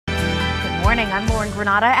morning. I'm Lauren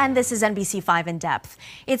Granada, and this is NBC5 In Depth.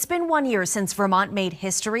 It's been 1 year since Vermont made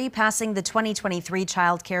history, passing the 2023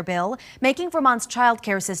 child care bill, making Vermont's child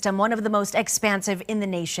care system one of the most expansive in the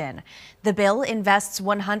nation. The bill invests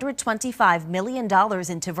 $125 million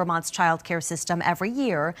into Vermont's child care system every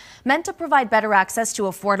year, meant to provide better access to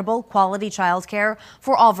affordable, quality child care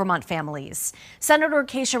for all Vermont families. Senator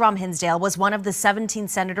Kesha Hinsdale was one of the 17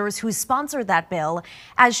 senators who sponsored that bill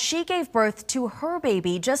as she gave birth to her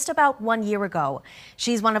baby just about 1 year ago.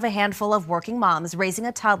 She's one of a handful of working moms raising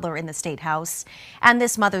a toddler in the State House. And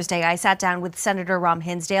this Mother's Day, I sat down with Senator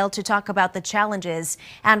Hinsdale to talk about the challenges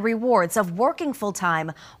and rewards of working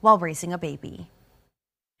full-time while raising a baby.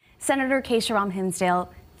 Senator Kesha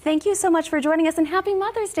Hinsdale, thank you so much for joining us, and happy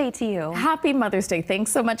Mother's Day to you. Happy Mother's Day.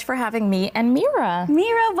 Thanks so much for having me and Mira.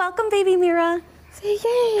 Mira, welcome, baby Mira. Say yay.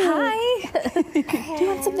 Hi. Do you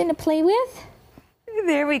want something to play with?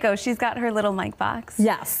 There we go. She's got her little mic box.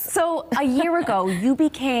 Yes. So a year ago, you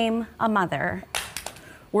became a mother.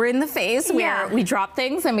 We're in the phase where we drop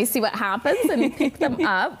things and we see what happens and pick them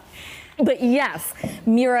up. But yes,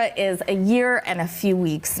 Mira is a year and a few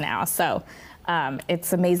weeks now. So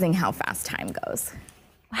it's amazing how fast time goes.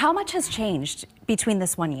 How much has changed between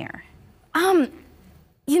this 1 year?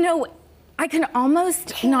 You know, I can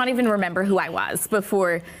almost not even remember who I was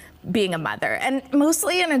before being a mother, and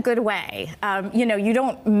mostly in a good way. You know, you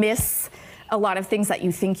don't miss a lot of things that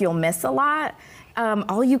you think you'll miss a lot.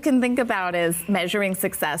 All you can think about is measuring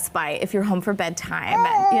success by if you're home for bedtime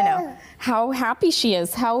and, you know, how happy she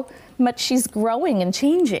is, how much she's growing and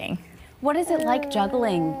changing. What is it like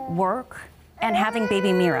juggling work and having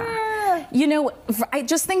baby Mira? You know, I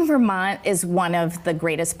just think Vermont is one of the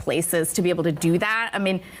greatest places to be able to do that. I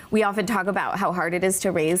mean, we often talk about how hard it is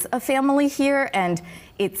to raise a family here, and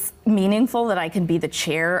it's meaningful that I can be the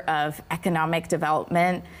chair of economic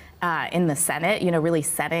development in the Senate, you know, really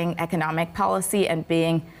setting economic policy and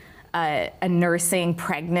being a nursing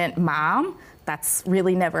pregnant mom. That's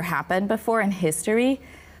really never happened before in history.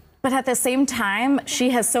 But at the same time,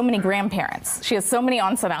 she has so many grandparents. She has so many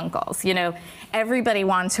aunts and uncles. You know, everybody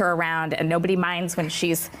wants her around, and nobody minds when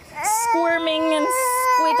she's squirming and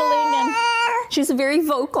squiggling, and she's very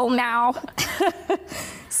vocal now.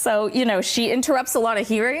 So, you know, she interrupts a lot of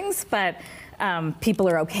hearings, but people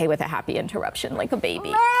are okay with a happy interruption, like a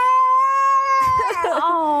baby.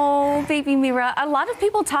 Oh, baby Mira. A lot of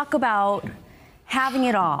people talk about having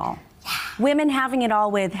it all. Women having it all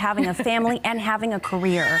with having a family and having a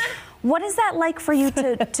career. What is that like for you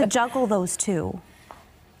to juggle those two?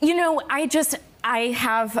 You know, I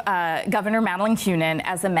have Governor Madeline Kunin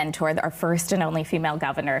as a mentor, our first and only female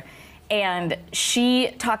governor. And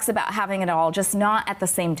she talks about having it all, just not at the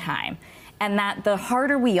same time. And that the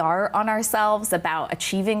harder we are on ourselves about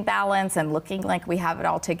achieving balance and looking like we have it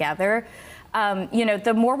all together, you know,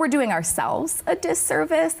 the more we're doing ourselves a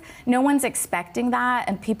disservice. No one's expecting that,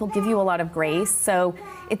 and people give you a lot of grace. So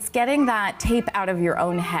it's getting that tape out of your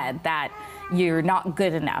own head that you're not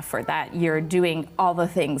good enough or that you're doing all the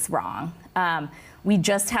things wrong. We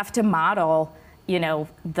just have to model, you know,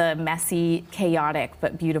 the messy, chaotic,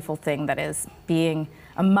 but beautiful thing that is being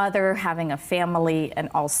a mother, having a family, and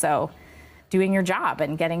also doing your job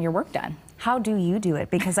and getting your work done. How do you do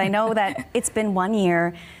it? Because I know that it's been 1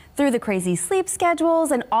 year through the crazy sleep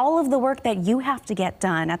schedules and all of the work that you have to get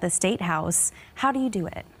done at the State House. How do you do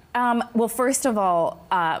it? Well, first of all,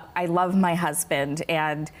 I love my husband,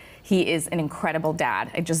 and he is an incredible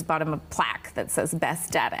dad. I just bought him a plaque that says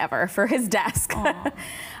best dad ever for his desk.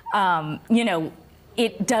 You know,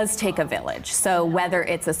 it does take a village. So whether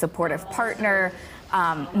it's a supportive partner,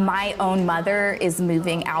 my own mother is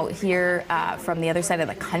moving out here from the other side of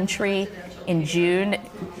the country in June.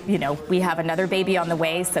 You know, we have another baby on the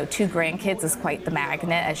way, so 2 grandkids is quite the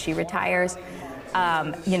magnet as she retires.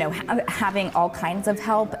 You know, having all kinds of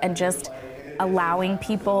help and just allowing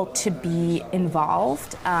people to be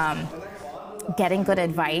involved, getting good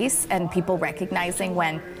advice, and people recognizing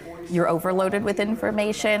when you're overloaded with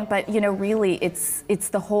information. But, you know, really it's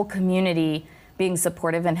the whole community being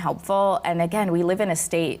supportive and helpful. And again, we live in a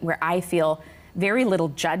state where I feel very little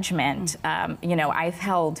judgment. You know, I've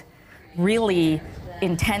held really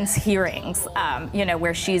intense hearings, you know,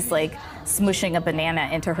 where she's like smushing a banana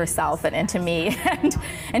into herself and into me,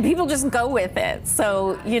 and people just go with it.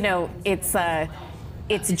 So, you know, it's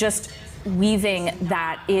just weaving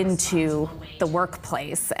that into the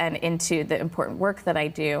workplace and into the important work that I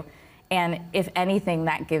do. And if anything,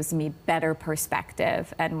 that gives me better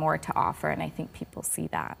perspective and more to offer, and I think people see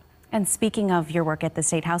that. And speaking of your work at the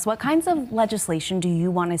State House, what kinds of legislation do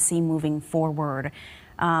you want to see moving forward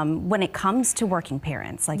when it comes to working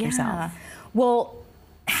parents like yourself? Well,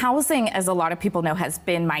 housing, as a lot of people know, has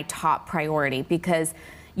been my top priority, because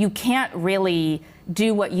you can't really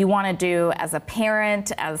do what you want to do as a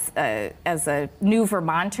parent, as a new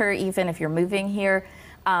Vermonter, even if you're moving here,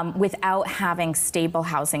 without having stable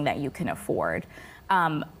housing that you can afford.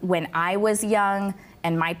 When I was young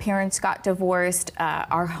and my parents got divorced,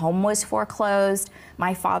 our home was foreclosed.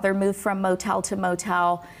 My father moved from motel to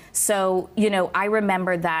motel. So, I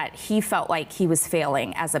remember that he felt like he was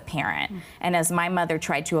failing as a parent. And as my mother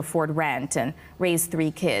tried to afford rent and raise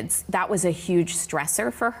 3 kids, that was a huge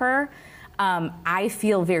stressor for her. I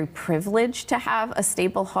feel very privileged to have a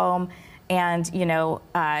stable home and,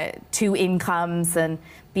 2 incomes and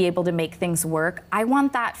be able to make things work. I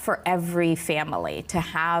want that for every family, to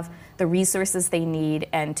have the resources they need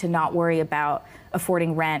and to not worry about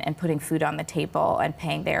affording rent and putting food on the table and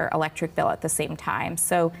paying their electric bill at the same time.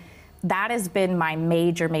 So that has been my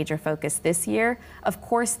major focus this year. Of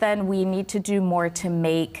course, then we need to do more to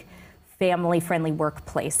make family-friendly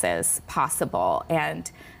workplaces possible, and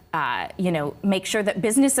make sure that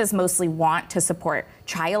businesses mostly want to support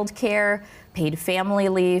childcare, paid family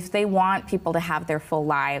leave. They want people to have their full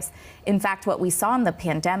lives. In fact, what we saw in the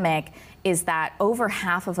pandemic is that over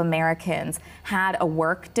half of Americans had a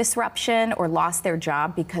work disruption or lost their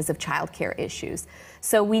job because of childcare issues.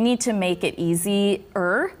 So we need to make it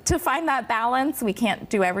easier to find that balance. We can't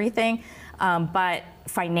do everything, but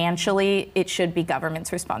financially, it should be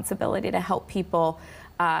government's responsibility to help people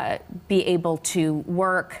be able to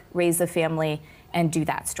work, raise a family, and do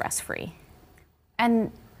that stress-free.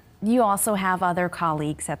 And you also have other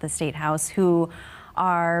colleagues at the State House who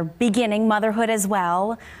are beginning motherhood as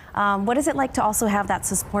well. What is it like to also have that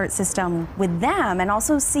support system with them and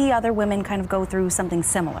also see other women kind of go through something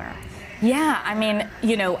similar? Yeah, I mean,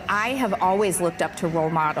 I have always looked up to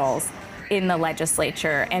role models in the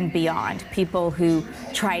legislature and beyond, people who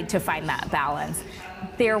tried to find that balance.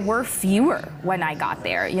 There were fewer when I got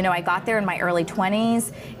there. I got there in my early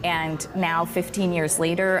 20s, and now 15 years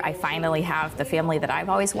later, I finally have the family that I've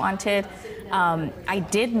always wanted. I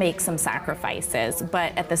did make some sacrifices,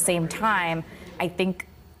 but at the same time, I think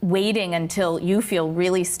waiting until you feel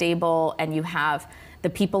really stable and you have the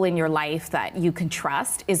people in your life that you can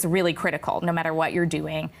trust is really critical, no matter what you're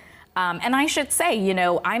doing. And I should say,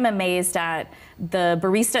 I'm amazed at the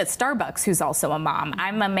barista at Starbucks who's also a mom.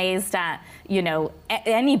 I'm amazed at,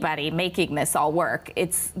 anybody making this all work.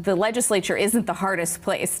 The legislature isn't the hardest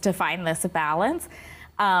place to find this balance.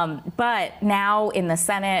 But now in the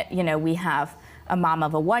Senate, we have a mom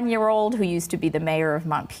of a 1-year-old who used to be the mayor of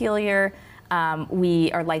Montpelier.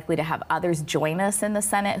 We are likely to have others join us in the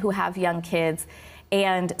Senate who have young kids.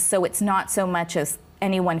 And so it's not so much as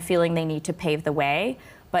anyone feeling they need to pave the way,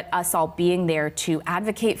 but us all being there to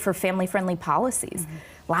advocate for family-friendly policies.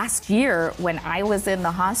 Mm-hmm. Last year, when I was in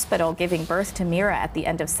the hospital giving birth to Mira at the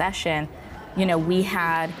end of session, we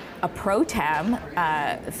had a pro tem,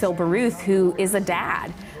 Phil Baruth, who is a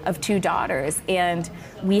dad of 2 daughters, and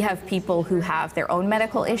we have people who have their own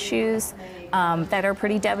medical issues that are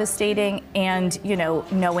pretty devastating, and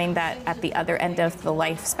knowing that at the other end of the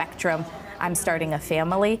life spectrum, I'm starting a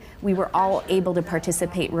family. We were all able to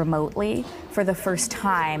participate remotely for the first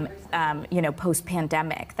time,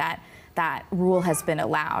 post-pandemic, that rule has been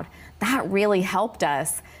allowed. That really helped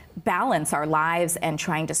us balance our lives and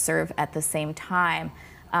trying to serve at the same time.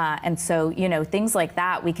 And so, things like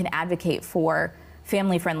that, we can advocate for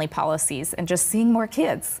family-friendly policies and just seeing more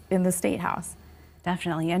kids in the State House.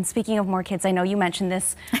 Definitely. And speaking of more kids, I know you mentioned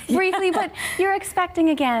this briefly, but you're expecting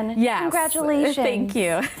again. Yes. Congratulations. Thank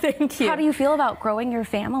you. Thank you. How do you feel about growing your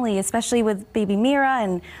family, especially with baby Mira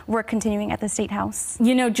and work continuing at the State House?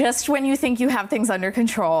 Just when you think you have things under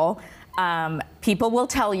control, people will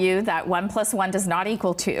tell you that 1 + 1 does not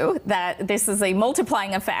equal 2, that this is a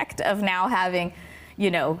multiplying effect of now having,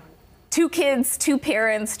 2 kids, 2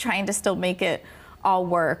 parents, trying to still make it all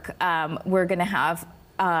work. We're going to have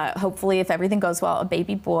hopefully, if everything goes well, a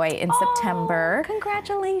baby boy in September.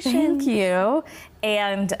 Congratulations. Thank you.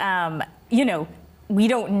 And, we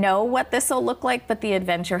don't know what this will look like, but the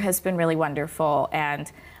adventure has been really wonderful.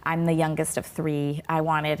 And I'm the youngest of 3. I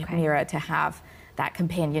wanted Mira to have that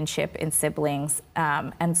companionship in siblings.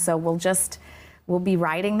 And so we'll be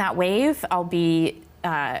riding that wave. I'll be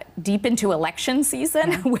deep into election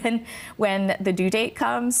season when the due date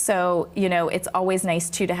comes. So, it's always nice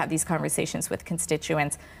too to have these conversations with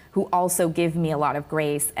constituents who also give me a lot of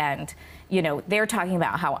grace. And, they're talking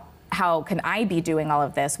about how can I be doing all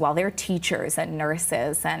of this while they're teachers and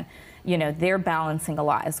nurses, and, they're balancing a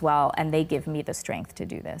lot as well. And they give me the strength to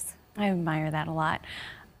do this. I admire that a lot.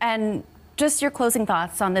 And just your closing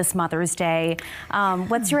thoughts on this Mother's Day.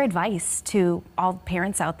 What's your advice to all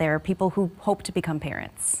parents out there, people who hope to become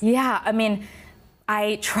parents? Yeah, I mean,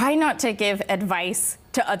 I try not to give advice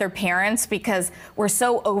to other parents because we're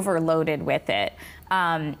so overloaded with it.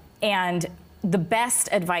 And the best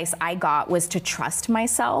advice I got was to trust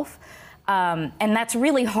myself. And that's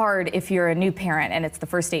really hard if you're a new parent and it's the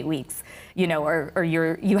first 8 weeks, you know, or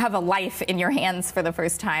you have a life in your hands for the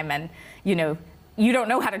first time, and, you know, you don't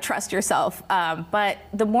know how to trust yourself. But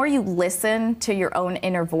the more you listen to your own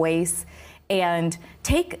inner voice and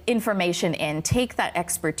take information in, take that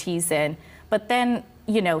expertise in, but then,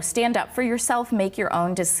 you know, stand up for yourself, make your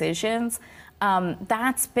own decisions.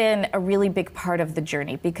 That's been a really big part of the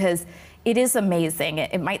journey, because it is amazing.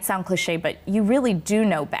 It might sound cliche, but you really do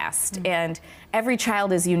know best. Mm-hmm. And every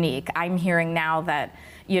child is unique. I'm hearing now that,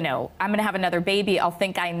 you know, I'm gonna have another baby, I'll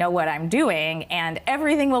think I know what I'm doing, and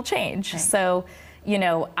everything will change. Right. So, you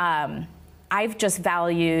know, I've just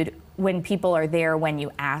valued when people are there when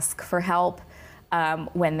you ask for help,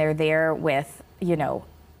 when they're there with, you know,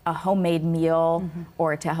 a homemade meal, mm-hmm.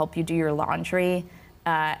 or to help you do your laundry.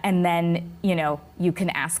 And then, you know, you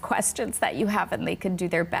can ask questions that you have, and they can do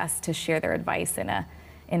their best to share their advice in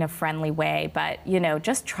a friendly way. But, you know,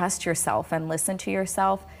 just trust yourself and listen to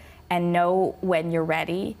yourself and know when you're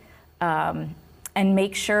ready. And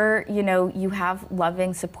make sure, you know, you have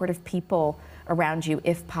loving, supportive people around you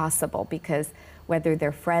if possible, because whether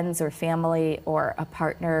they're friends or family or a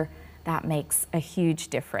partner, that makes a huge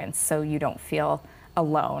difference, so you don't feel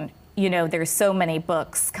alone. You know, there's so many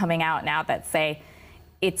books coming out now that say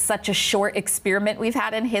it's such a short experiment we've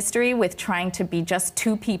had in history with trying to be just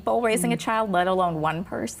 2 people raising, mm-hmm. a child, let alone 1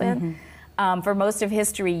 person. Mm-hmm. For most of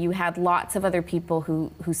history, you had lots of other people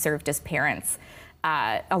who served as parents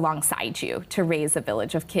alongside you to raise a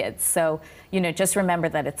village of kids. So, you know, just remember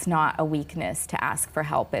that it's not a weakness to ask for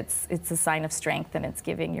help. It's a sign of strength, and it's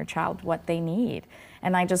giving your child what they need.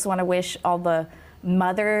 And I just want to wish all the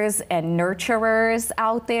mothers and nurturers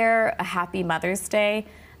out there a happy Mother's Day.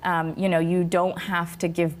 You know, you don't have to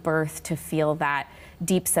give birth to feel that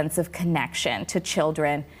deep sense of connection to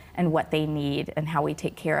children and what they need and how we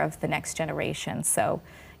take care of the next generation. So,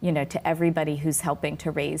 you know, to everybody who's helping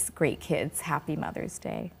to raise great kids, happy Mother's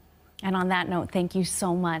Day. And on that note, thank you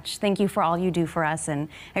so much. Thank you for all you do for us, and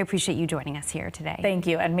I appreciate you joining us here today. Thank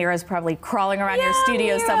you. And Mira's probably crawling around your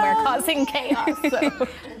studio somewhere causing chaos. So.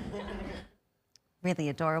 Really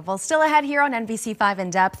adorable. Still ahead here on NBC5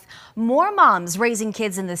 In Depth, more moms raising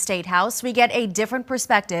kids in the State House. We get a different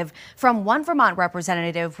perspective from one Vermont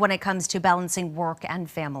representative when it comes to balancing work and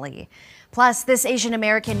family. Plus, this Asian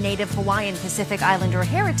American Native Hawaiian Pacific Islander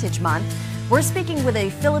Heritage Month, we're speaking with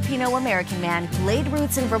a Filipino-American man who laid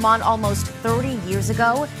roots in Vermont almost 30 years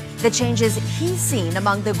ago, the changes he's seen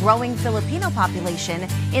among the growing Filipino population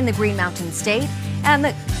in the Green Mountain State, and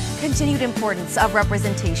the continued importance of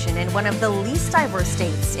representation in one of the least diverse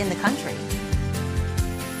states in the country.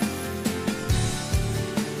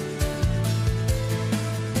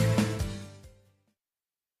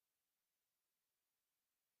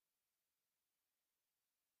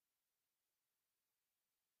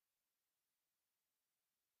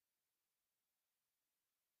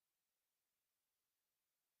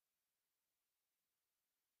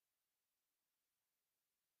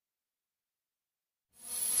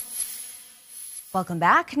 Welcome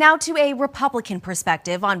back. Now to a Republican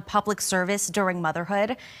perspective on public service during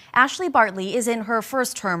motherhood. Ashley Bartley is in her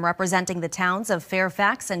first term representing the towns of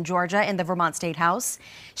Fairfax and Georgia in the Vermont State House.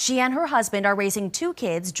 She and her husband are raising 2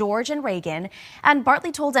 kids, George and Reagan, and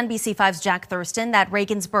Bartley told NBC5's Jack Thurston that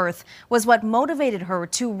Reagan's birth was what motivated her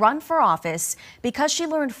to run for office because she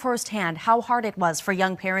learned firsthand how hard it was for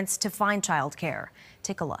young parents to find childcare.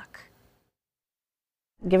 Take a look.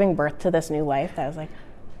 Giving birth to this new life, I was like,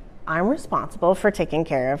 I'm responsible for taking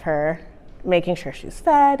care of her, making sure she's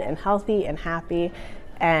fed and healthy and happy,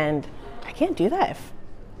 and I can't do that if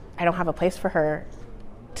I don't have a place for her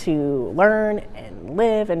to learn and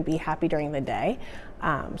live and be happy during the day.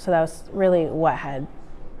 So that was really what had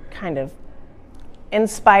kind of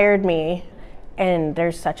inspired me, and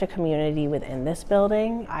there's such a community within this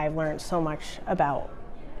building. I've learned so much about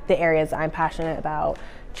the areas I'm passionate about,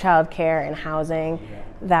 childcare and housing,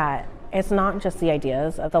 that it's not just the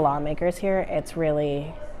ideas of the lawmakers here, it's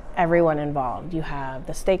really everyone involved. You have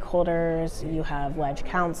the stakeholders, you have Ledge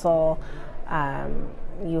Council,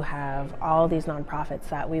 you have all these nonprofits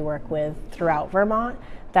that we work with throughout Vermont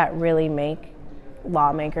that really make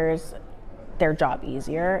lawmakers their job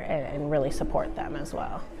easier and really support them as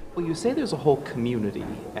well. Well, you say there's a whole community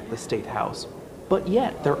at the State House, but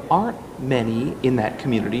yet there aren't many in that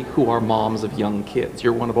community who are moms of young kids.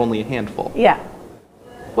 You're one of only a handful. Yeah.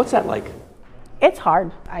 What's that like? It's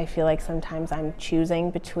hard. I feel like sometimes I'm choosing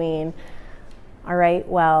between, all right,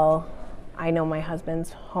 well, I know my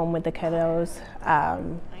husband's home with the kiddos,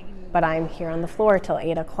 but I'm here on the floor till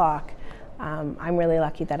 8 o'clock. I'm really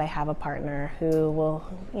lucky that I have a partner who will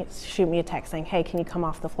shoot me a text saying, hey, can you come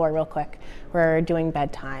off the floor real quick? We're doing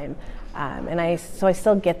bedtime. So I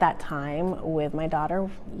still get that time with my daughter,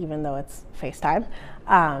 even though it's FaceTime.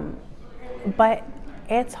 But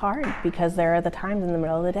it's hard because there are the times in the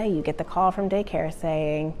middle of the day you get the call from daycare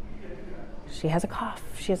saying, she has a cough,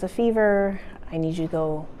 she has a fever, I need you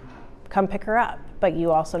to come pick her up. But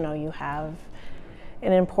you also know you have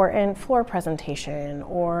an important floor presentation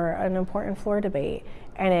or an important floor debate.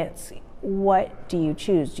 And it's, what do you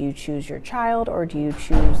choose? Do you choose your child, or do you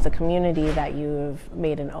choose the community that you've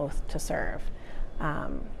made an oath to serve?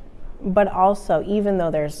 But also, even though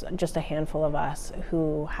there's just a handful of us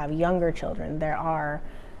who have younger children, there are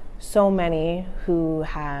so many who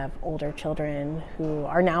have older children who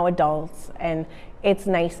are now adults, and it's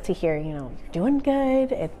nice to hear, you're doing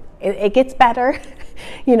good, it gets better.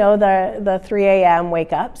 The 3 a.m.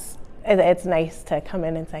 wake ups, it's nice to come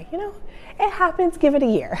in and say, it happens, give it a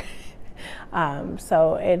year.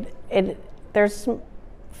 So there's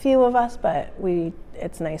few of us, but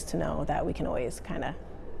it's nice to know that we can always kind of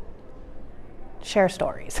share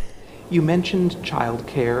stories. You mentioned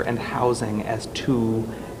childcare and housing as two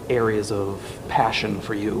areas of passion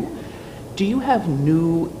for you. Do you have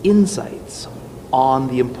new insights on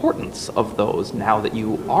the importance of those now that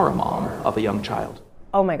you are a mom of a young child?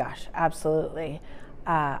 Oh my gosh, absolutely.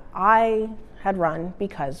 I had run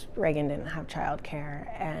because Reagan didn't have childcare,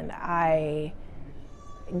 and I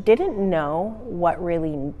didn't know what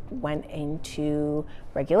really went into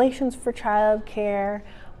regulations for childcare,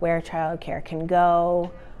 where childcare can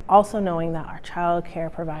go. Also knowing that our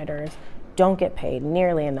childcare providers don't get paid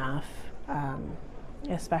nearly enough,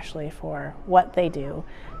 especially for what they do.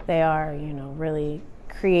 They are, really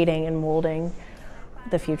creating and molding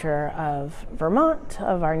the future of Vermont,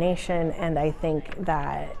 of our nation, and I think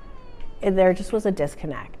that there just was a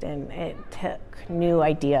disconnect, and it took new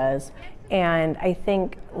ideas. And I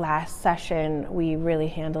think last session we really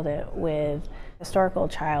handled it with historical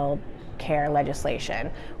child care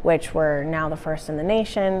legislation, which we're now the first in the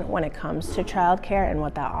nation when it comes to child care and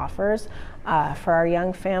what that offers for our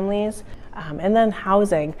young families. And then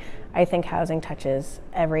housing. I think housing touches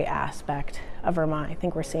every aspect of Vermont. I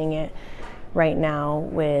think we're seeing it right now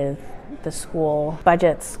with the school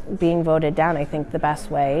budgets being voted down. I think the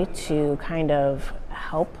best way to kind of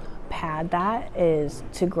help pad that is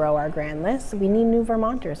to grow our grand list. We need new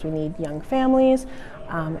Vermonters. We need young families,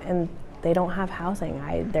 and they don't have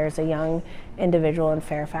housing. There's a young individual in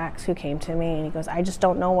Fairfax who came to me and he goes, I just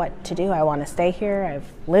don't know what to do. I want to stay here.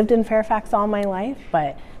 I've lived in Fairfax all my life,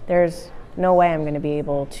 but there's no way I'm going to be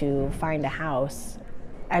able to find a house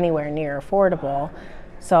anywhere near affordable.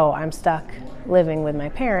 So I'm stuck living with my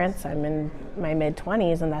parents. I'm in my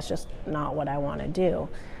mid-20s, and that's just not what I want to do.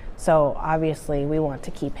 So obviously we want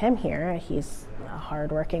to keep him here. He's a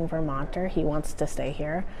hardworking Vermonter. He wants to stay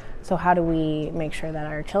here. So how do we make sure that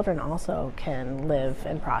our children also can live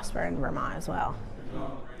and prosper in Vermont as well?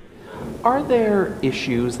 Are there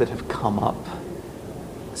issues that have come up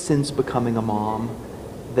since becoming a mom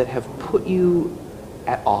that have put you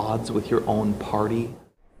at odds with your own party?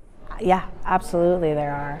 Yeah, absolutely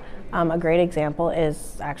there are. A great example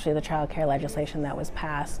is actually the child care legislation that was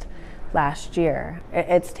passed last year.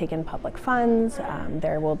 It's taken public funds.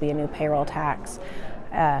 There will be a new payroll tax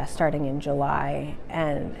starting in July,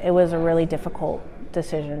 and it was a really difficult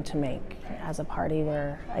decision to make. As a party,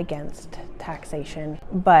 we're against taxation,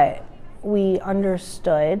 but we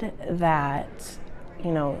understood that,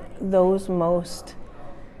 those most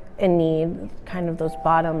in need, kind of those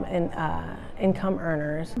bottom income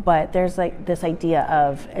earners, but there's like this idea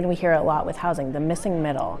of, and we hear it a lot with housing, the missing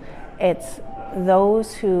middle. It's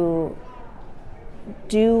those who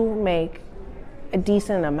do make a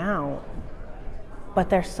decent amount,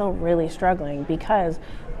 but they're still really struggling because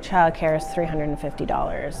childcare is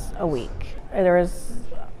 $350 a week. There was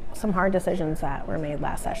some hard decisions that were made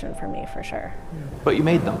last session for me, for sure. But you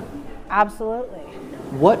made them. Absolutely.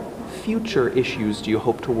 What future issues do you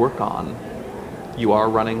hope to work on? You are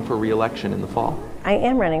running for re-election in the fall. I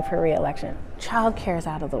am running for re-election. Childcare is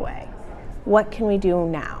out of the way. What can we do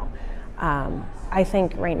now? I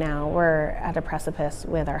think right now we're at a precipice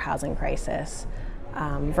with our housing crisis.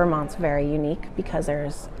 Vermont's very unique because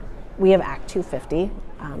we have Act 250.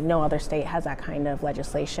 No other state has that kind of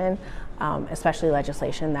legislation, especially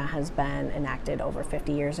legislation that has been enacted over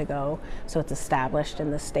 50 years ago, so it's established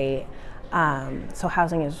in the state. So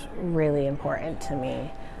housing is really important to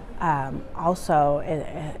me. Also,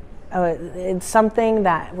 It's something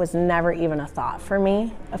that was never even a thought for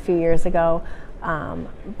me a few years ago,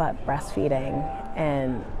 but breastfeeding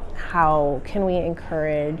and how can we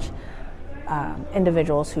encourage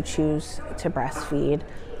individuals who choose to breastfeed,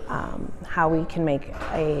 how we can make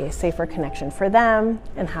a safer connection for them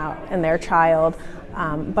and their child,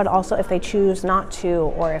 but also if they choose not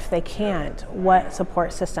to or if they can't, what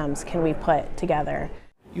support systems can we put together?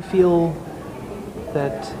 You feel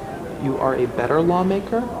that you are a better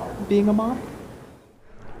lawmaker being a mom?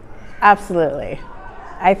 Absolutely.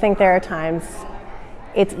 I think there are times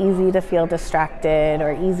it's easy to feel distracted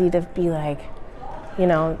or easy to be like, you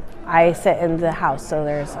know, I sit in the House, so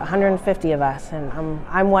there's 150 of us, and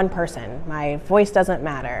I'm one person. My voice doesn't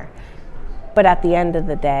matter. But at the end of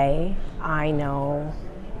the day, I know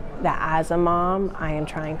that as a mom, I am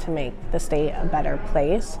trying to make the state a better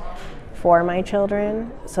place for my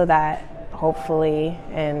children so that hopefully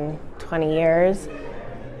in 20 years,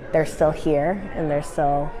 they're still here and they're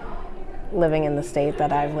still living in the state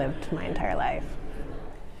that I've lived my entire life.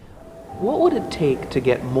 What would it take to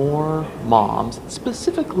get more moms,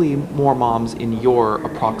 specifically more moms in your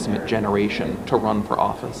approximate generation, to run for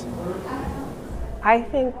office? I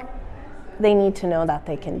think they need to know that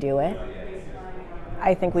they can do it.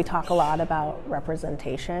 I think we talk a lot about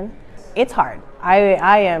representation. It's hard.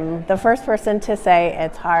 I am the first person to say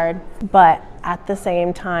it's hard, but at the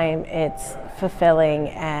same time, it's fulfilling,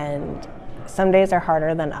 and some days are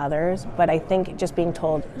harder than others, but I think just being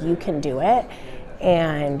told you can do it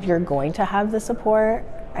and you're going to have the support,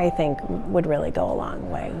 I think would really go a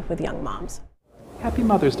long way with young moms. Happy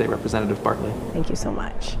Mother's Day, Representative Bartley. Thank you so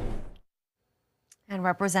much. And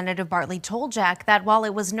Representative Bartley told Jack that while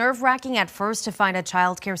it was nerve-wracking at first to find a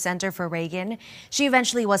child care center for Reagan, she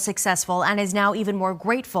eventually was successful and is now even more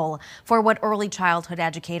grateful for what early childhood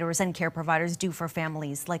educators and care providers do for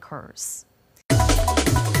families like hers.